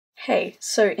Hey,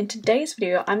 so in today's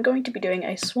video I'm going to be doing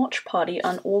a swatch party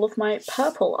on all of my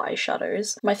purple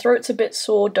eyeshadows. My throat's a bit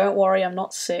sore, don't worry, I'm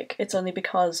not sick. It's only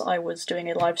because I was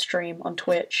doing a live stream on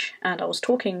Twitch and I was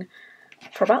talking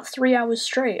for about 3 hours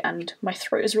straight and my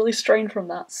throat is really strained from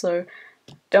that, so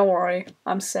don't worry,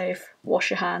 I'm safe. Wash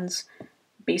your hands.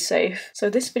 Be safe. So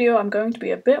this video I'm going to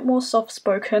be a bit more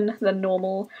soft-spoken than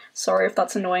normal. Sorry if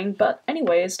that's annoying, but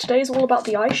anyways, today's all about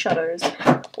the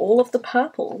eyeshadows. All of the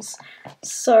purples.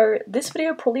 So this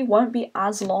video probably won't be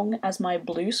as long as my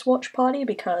blue swatch party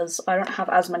because I don't have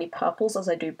as many purples as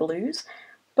I do blues,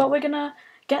 but we're gonna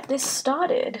get this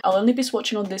started. I'll only be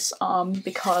swatching on this arm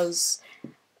because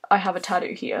I have a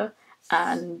tattoo here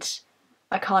and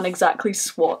I can't exactly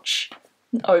swatch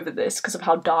over this because of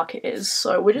how dark it is,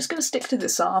 so we're just gonna stick to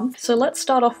this arm. So let's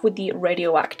start off with the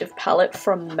Radioactive palette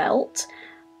from Melt.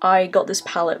 I got this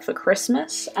palette for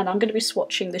Christmas and I'm gonna be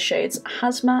swatching the shades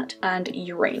Hazmat and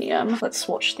Uranium. Let's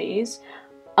swatch these.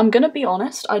 I'm gonna be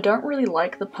honest, I don't really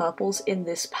like the purples in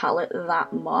this palette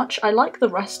that much. I like the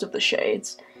rest of the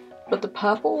shades, but the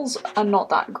purples are not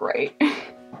that great.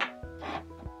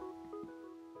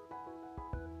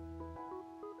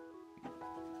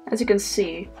 As you can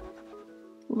see,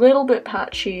 little bit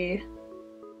patchy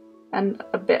and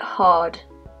a bit hard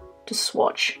to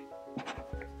swatch.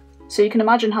 So you can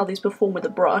imagine how these perform with a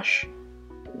brush.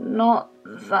 Not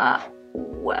that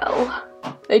well.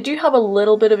 They do have a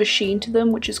little bit of a sheen to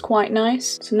them, which is quite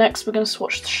nice. So next we're going to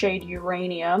swatch the shade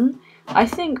Uranium. I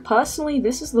think personally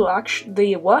this is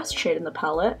the worst shade in the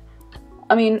palette.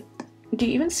 I mean, do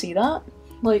you even see that?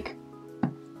 Like,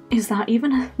 is that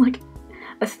even like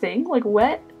a thing? Like,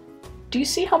 where? Do you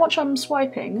see how much I'm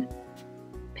swiping?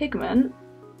 Pigment?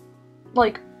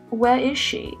 Like, where is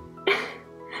she?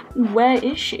 Where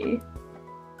is she?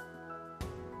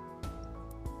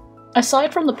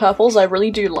 Aside from the purples, I really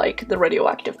do like the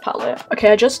Radioactive palette.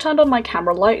 Okay, I just turned on my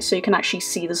camera light so you can actually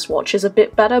see the swatches a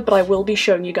bit better, but I will be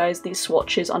showing you guys these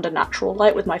swatches under natural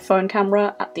light with my phone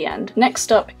camera at the end.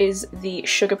 Next up is the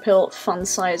Sugar Pill Fun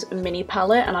Size Mini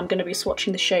palette, and I'm going to be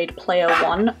swatching the shade Player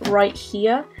 1 right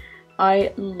here.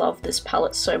 I love this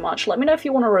palette so much. Let me know if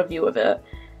you want a review of it,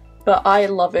 but I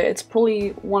love it. It's probably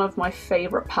one of my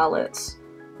favorite palettes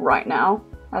right now.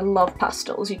 I love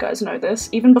pastels, you guys know this.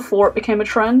 Even before it became a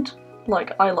trend,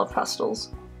 like, I love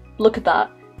pastels. Look at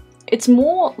that. It's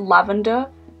more lavender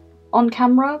on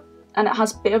camera, and it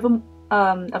has a bit of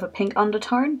a pink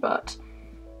undertone, but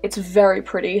it's very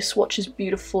pretty, swatches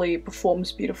beautifully,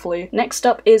 performs beautifully. Next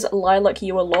up is Lilac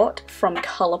You A Lot from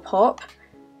Colourpop.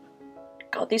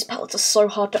 God, these palettes are so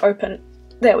hard to open.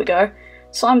 There we go.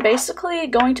 So I'm basically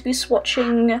going to be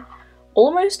swatching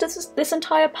almost this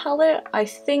entire palette. I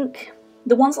think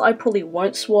the ones that I probably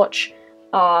won't swatch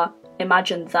are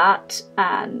Imagine That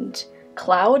and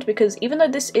Cloud, because even though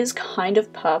this is kind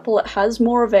of purple, it has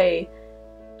more of a...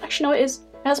 Actually, no, it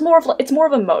has more of, like, it's more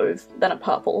of a mauve than a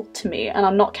purple to me, and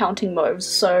I'm not counting mauves,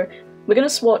 so we're gonna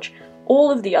swatch all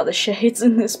of the other shades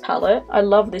in this palette. I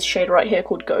love this shade right here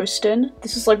called Ghostin'.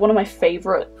 This is like one of my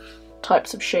favorite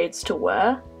types of shades to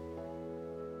wear.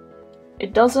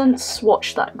 It doesn't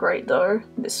swatch that great though,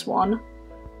 this one.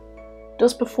 It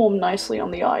does perform nicely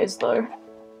on the eyes though.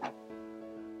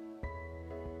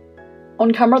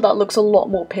 On camera that looks a lot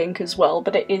more pink as well,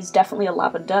 but it is definitely a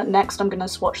lavender. Next I'm gonna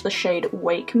swatch the shade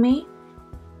Wake Me.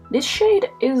 This shade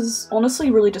is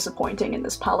honestly really disappointing in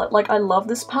this palette. Like, I love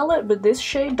this palette, but this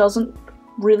shade doesn't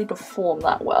really perform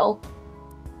that well.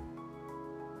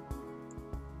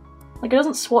 Like, it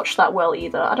doesn't swatch that well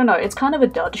either. I don't know, it's kind of a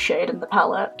dud shade in the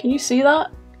palette. Can you see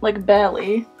that? Like,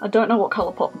 barely. I don't know what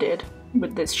Colourpop did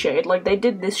with this shade. Like, they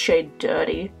did this shade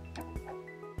dirty.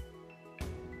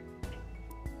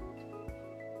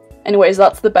 Anyways,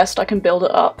 that's the best I can build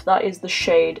it up. That is the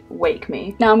shade Wake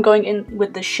Me. Now I'm going in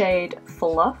with the shade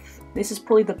Fluff. This is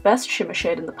probably the best shimmer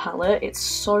shade in the palette. It's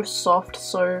so soft,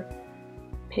 so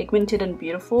pigmented and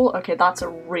beautiful. Okay, that's a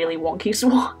really wonky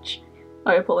swatch.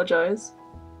 I apologize.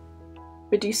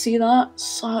 But do you see that?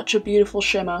 Such a beautiful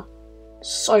shimmer.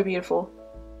 So beautiful.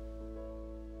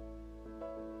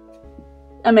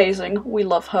 Amazing. We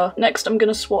love her. Next, I'm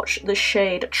gonna swatch the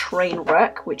shade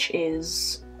Trainwreck, which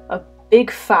is a big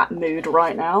fat mood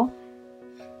right now.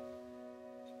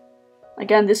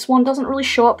 Again, this one doesn't really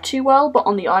show up too well, but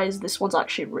on the eyes, this one's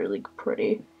actually really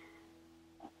pretty.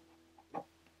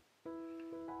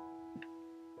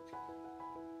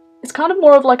 It's kind of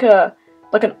more of like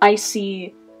an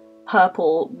icy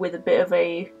purple with a bit of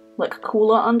a like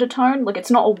cooler undertone. Like, it's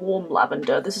not a warm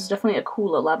lavender. This is definitely a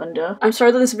cooler lavender. I'm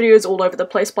sorry that this video is all over the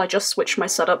place, but I just switched my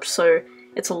setup, so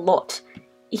it's a lot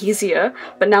easier.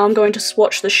 But now I'm going to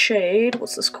swatch the shade,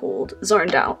 what's this called?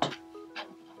 Zoned Out.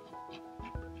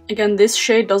 Again, this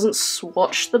shade doesn't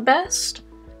swatch the best.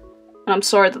 And I'm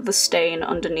sorry that the stain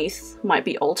underneath might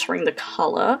be altering the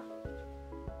colour.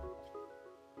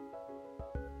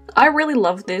 I really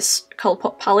love this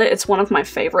Colourpop palette. It's one of my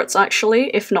favourites actually,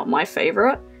 if not my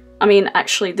favourite. I mean,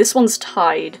 actually, this one's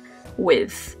tied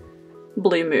with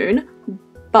Blue Moon,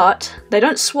 but they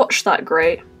don't swatch that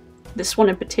great. This one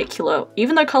in particular,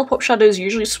 even though Colourpop shadows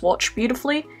usually swatch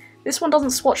beautifully, this one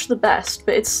doesn't swatch the best,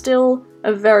 but it's still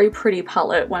a very pretty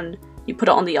palette when you put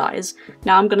it on the eyes.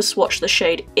 Now I'm going to swatch the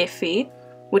shade Iffy,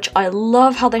 which I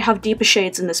love how they have deeper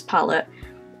shades in this palette.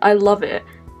 I love it.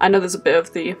 I know there's a bit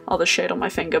of the other shade on my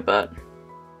finger, but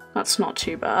that's not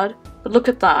too bad. But look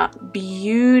at that.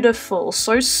 Beautiful.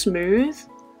 So smooth.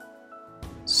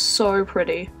 So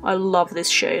pretty. I love this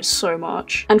shade so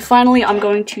much. And finally, I'm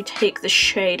going to take the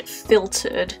shade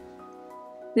Filtered.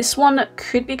 This one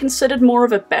could be considered more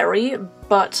of a berry,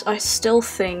 but I still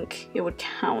think it would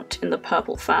count in the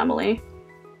purple family.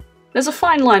 There's a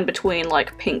fine line between,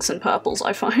 like, pinks and purples,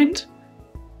 I find.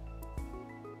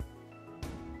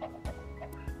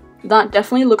 That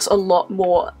definitely looks a lot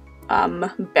more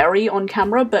berry on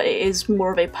camera, but it is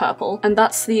more of a purple. And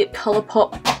that's the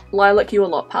Colourpop Lilac You A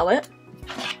Lot palette.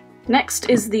 Next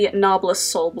is the Narbla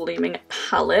Soul Blooming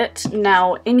palette.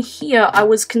 Now, in here, I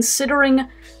was considering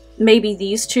maybe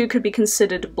these two could be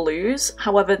considered blues.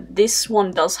 However, this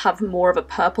one does have more of a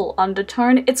purple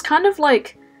undertone. It's kind of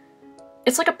like,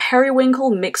 it's like a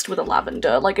periwinkle mixed with a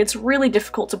lavender. Like, it's really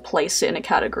difficult to place it in a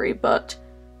category, but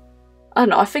I don't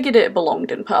know, I figured it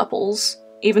belonged in purples,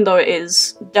 even though it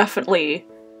is definitely,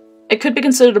 it could be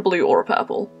considered a blue or a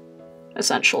purple,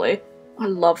 essentially. I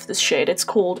love this shade, it's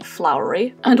called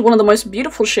Flowery. And one of the most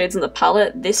beautiful shades in the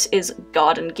palette, this is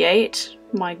Garden Gate.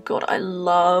 My god, I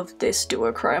love this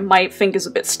duochrome. My finger's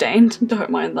a bit stained, don't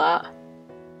mind that.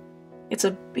 It's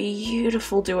a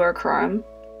beautiful duochrome.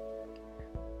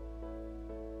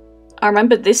 I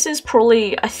remember this is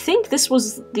probably, I think this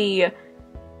was the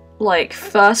like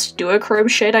first duochrome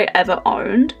shade I ever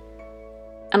owned,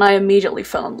 and I immediately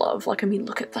fell in love. Like, I mean,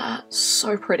 look at that,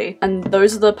 so pretty. And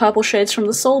those are the purple shades from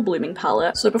the Soul Blooming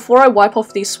palette. So before I wipe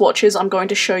off these swatches, I'm going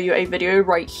to show you a video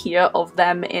right here of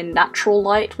them in natural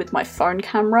light with my phone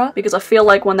camera, because I feel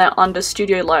like when they're under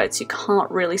studio lights, you can't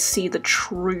really see the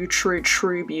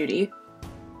true beauty.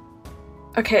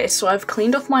 Okay, so I've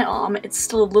cleaned off my arm. It's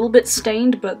still a little bit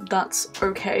stained, but that's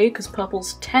okay, because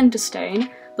purples tend to stain.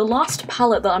 The last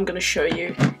palette that I'm going to show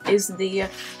you is the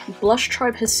Blush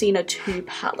Tribe Hasina 2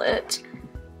 palette,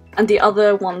 and the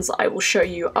other ones I will show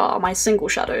you are my single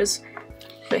shadows.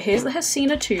 But here's the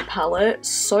Hasina 2 palette,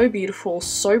 so beautiful,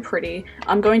 so pretty.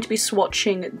 I'm going to be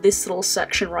swatching this little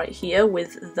section right here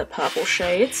with the purple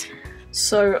shades.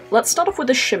 So let's start off with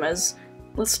the shimmers.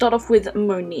 Let's start off with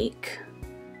Monique.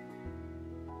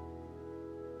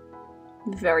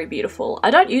 Very beautiful.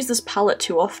 I don't use this palette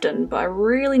too often, but I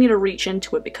really need to reach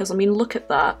into it because, I mean, look at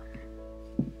that.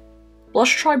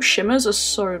 Blush Tribe shimmers are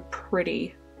so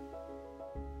pretty.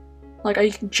 Like, are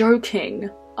you joking?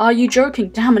 Are you joking?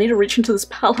 Damn, I need to reach into this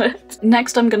palette.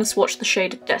 Next, I'm gonna swatch the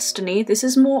shade Destiny. This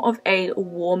is more of a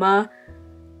warmer,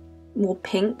 more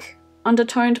pink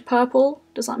undertoned purple.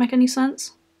 Does that make any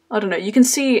sense? I don't know. You can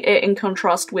see it in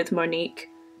contrast with Monique.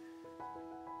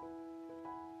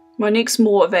 Monique's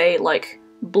more of a, like,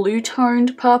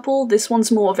 blue-toned purple. This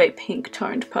one's more of a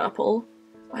pink-toned purple.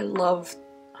 I love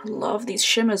these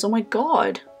shimmers. Oh my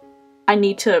god. I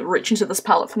need to reach into this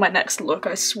palette for my next look,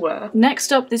 I swear.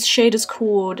 Next up, this shade is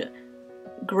called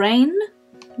Grain.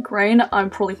 Grain, I'm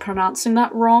probably pronouncing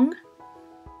that wrong.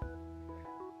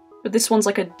 But this one's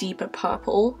like a deeper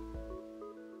purple.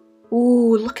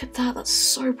 Ooh, look at that. That's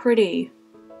so pretty.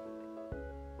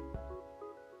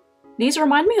 These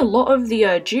remind me a lot of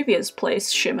the Juvia's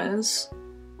Place shimmers,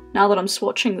 now that I'm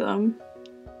swatching them.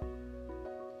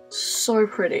 So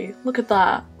pretty. Look at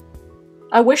that.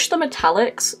 I wish the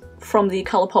metallics from the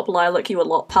Colourpop Lilac You A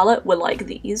Lot palette were like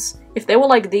these. If they were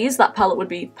like these, that palette would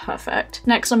be perfect.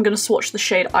 Next, I'm going to swatch the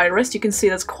shade Iris. You can see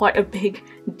there's quite a big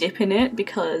dip in it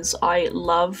because I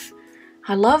love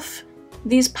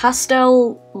these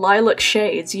pastel lilac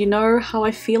shades. You know how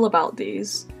I feel about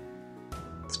these.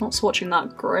 It's not swatching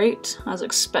that great, as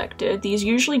expected. These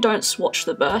usually don't swatch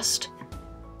the best,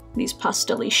 these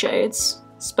pastel-y shades,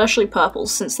 especially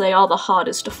purples, since they are the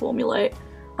hardest to formulate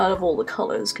out of all the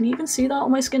colours. Can you even see that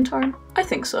on my skin tone? I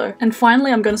think so. And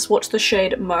finally, I'm going to swatch the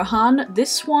shade Mohan.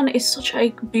 This one is such a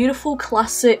beautiful,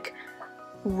 classic,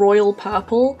 royal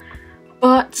purple,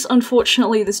 but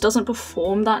unfortunately this doesn't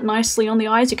perform that nicely on the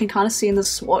eyes. You can kind of see in the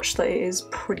swatch that it is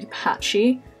pretty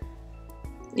patchy.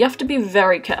 You have to be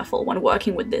very careful when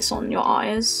working with this on your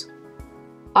eyes.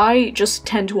 I just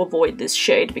tend to avoid this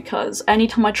shade because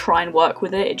anytime I try and work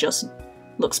with it, it just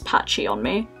looks patchy on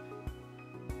me.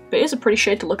 But it is a pretty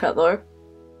shade to look at though.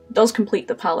 It does complete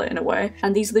the palette in a way.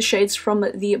 And these are the shades from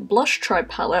the Blush Tribe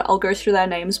palette. I'll go through their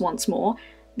names once more.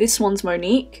 This one's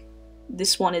Monique.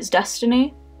 This one is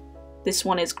Destiny. This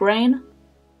one is Grain.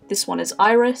 This one is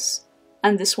Iris.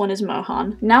 And this one is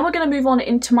Mohan. Now we're going to move on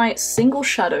into my single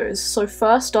shadows. So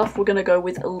first off, we're going to go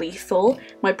with Lethal.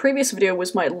 My previous video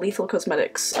was my Lethal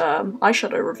Cosmetics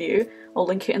eyeshadow review. I'll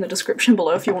link it in the description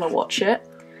below if you want to watch it.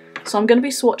 So I'm going to be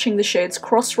swatching the shades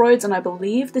Crossroads, and I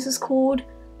believe this is called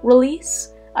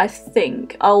Release. I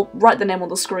think. I'll write the name on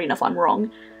the screen if I'm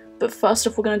wrong. But first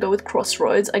off, we're going to go with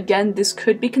Crossroads. Again, this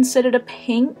could be considered a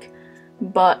pink,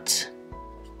 but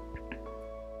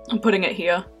I'm putting it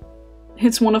here.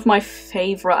 It's one of my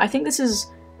favorite. I think this is,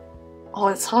 oh,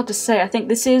 it's hard to say. I think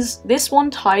this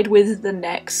one tied with the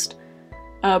next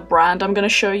brand I'm going to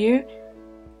show you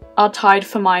are tied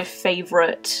for my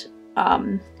favorite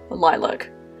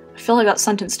lilac. I feel like that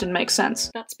sentence didn't make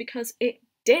sense. That's because it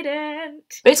didn't.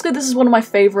 Basically, this is one of my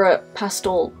favorite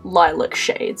pastel lilac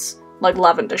shades, like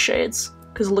lavender shades.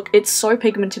 Because look, it's so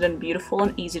pigmented and beautiful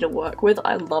and easy to work with.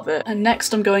 I love it. And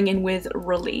next I'm going in with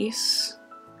Release.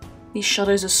 These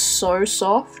shadows are so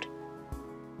soft.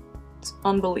 It's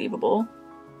unbelievable.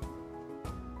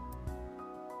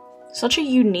 Such a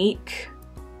unique,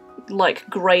 like,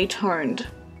 grey-toned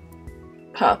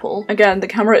purple. Again, the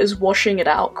camera is washing it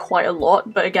out quite a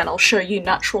lot, but again, I'll show you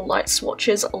natural light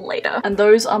swatches later. And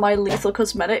those are my Lethal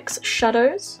Cosmetics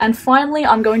shadows. And finally,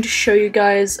 I'm going to show you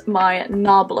guys my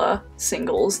Nabla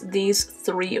singles. These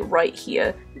three right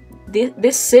here.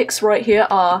 This six right here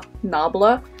are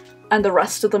Nabla, and the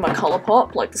rest of them are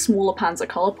Colourpop, like the smaller pans are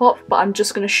Colourpop, but I'm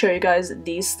just going to show you guys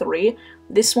these three.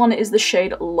 This one is the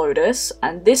shade Lotus,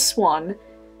 and this one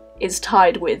is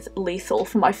tied with Lethal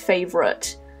for my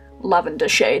favourite lavender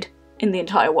shade in the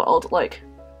entire world. Like,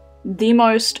 the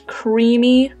most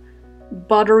creamy,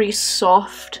 buttery,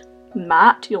 soft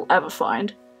matte you'll ever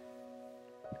find.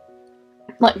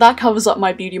 Like, that covers up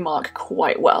my beauty mark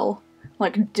quite well.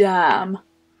 Like, damn.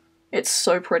 It's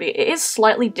so pretty. It is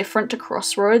slightly different to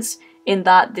Crossroads in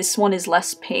that this one is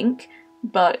less pink,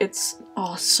 but it's,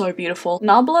 oh, so beautiful.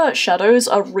 Nabla shadows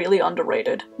are really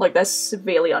underrated. Like, they're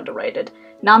severely underrated.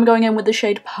 Now I'm going in with the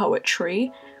shade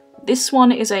Poetry. This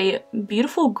one is a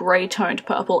beautiful grey-toned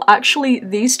purple. Actually,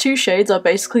 these two shades are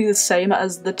basically the same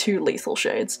as the two Lethal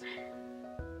shades.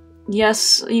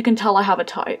 Yes, you can tell I have a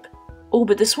type. Oh,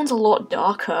 but this one's a lot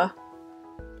darker.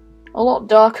 A lot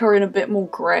darker and a bit more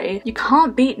grey. You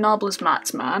can't beat Nabla's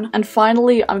mattes, man. And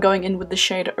finally, I'm going in with the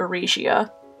shade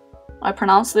Eresia. I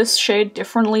pronounce this shade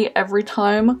differently every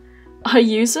time I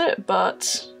use it,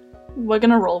 but we're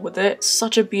gonna roll with it.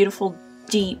 Such a beautiful,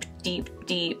 deep, deep,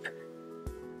 deep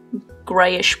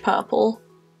greyish purple.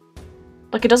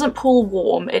 Like, it doesn't pull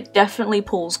warm, it definitely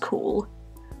pulls cool.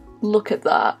 Look at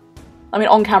that. I mean,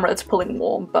 on camera it's pulling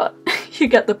warm, but you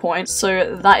get the point.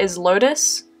 So that is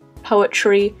Lotus,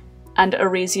 Poetry, and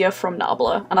Eresia from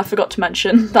Nabla. And I forgot to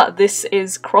mention that this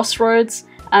is Crossroads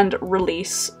and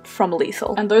Release from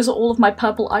Lethal. And those are all of my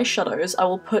purple eyeshadows. I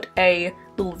will put a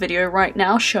little video right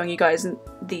now showing you guys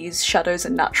these shadows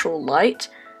in natural light.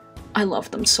 I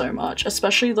love them so much,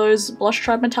 especially those Blush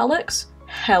Tribe metallics.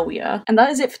 Hell yeah. And that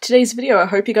is it for today's video. I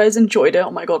hope you guys enjoyed it.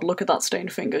 Oh my god, look at that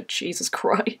stained finger. Jesus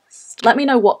Christ. Let me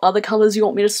know what other colours you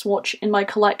want me to swatch in my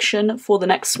collection for the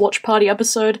next swatch party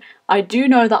episode. I do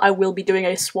know that I will be doing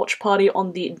a swatch party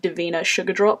on the Divina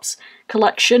Sugar Drops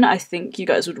collection. I think you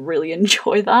guys would really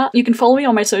enjoy that. You can follow me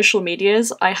on my social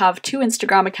medias. I have 2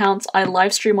 Instagram accounts. I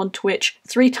live stream on Twitch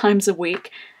 3 times a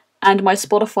week. And my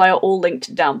Spotify are all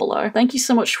linked down below. Thank you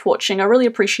so much for watching. I really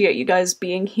appreciate you guys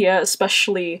being here,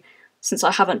 especially since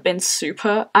I haven't been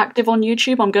super active on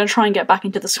YouTube. I'm going to try and get back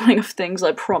into the swing of things,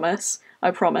 I promise.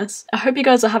 I promise. I hope you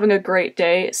guys are having a great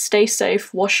day. Stay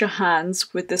safe, wash your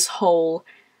hands with this whole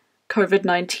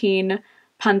COVID-19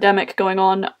 pandemic going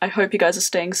on. I hope you guys are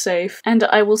staying safe, and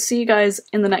I will see you guys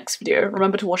in the next video.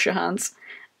 Remember to wash your hands.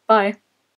 Bye.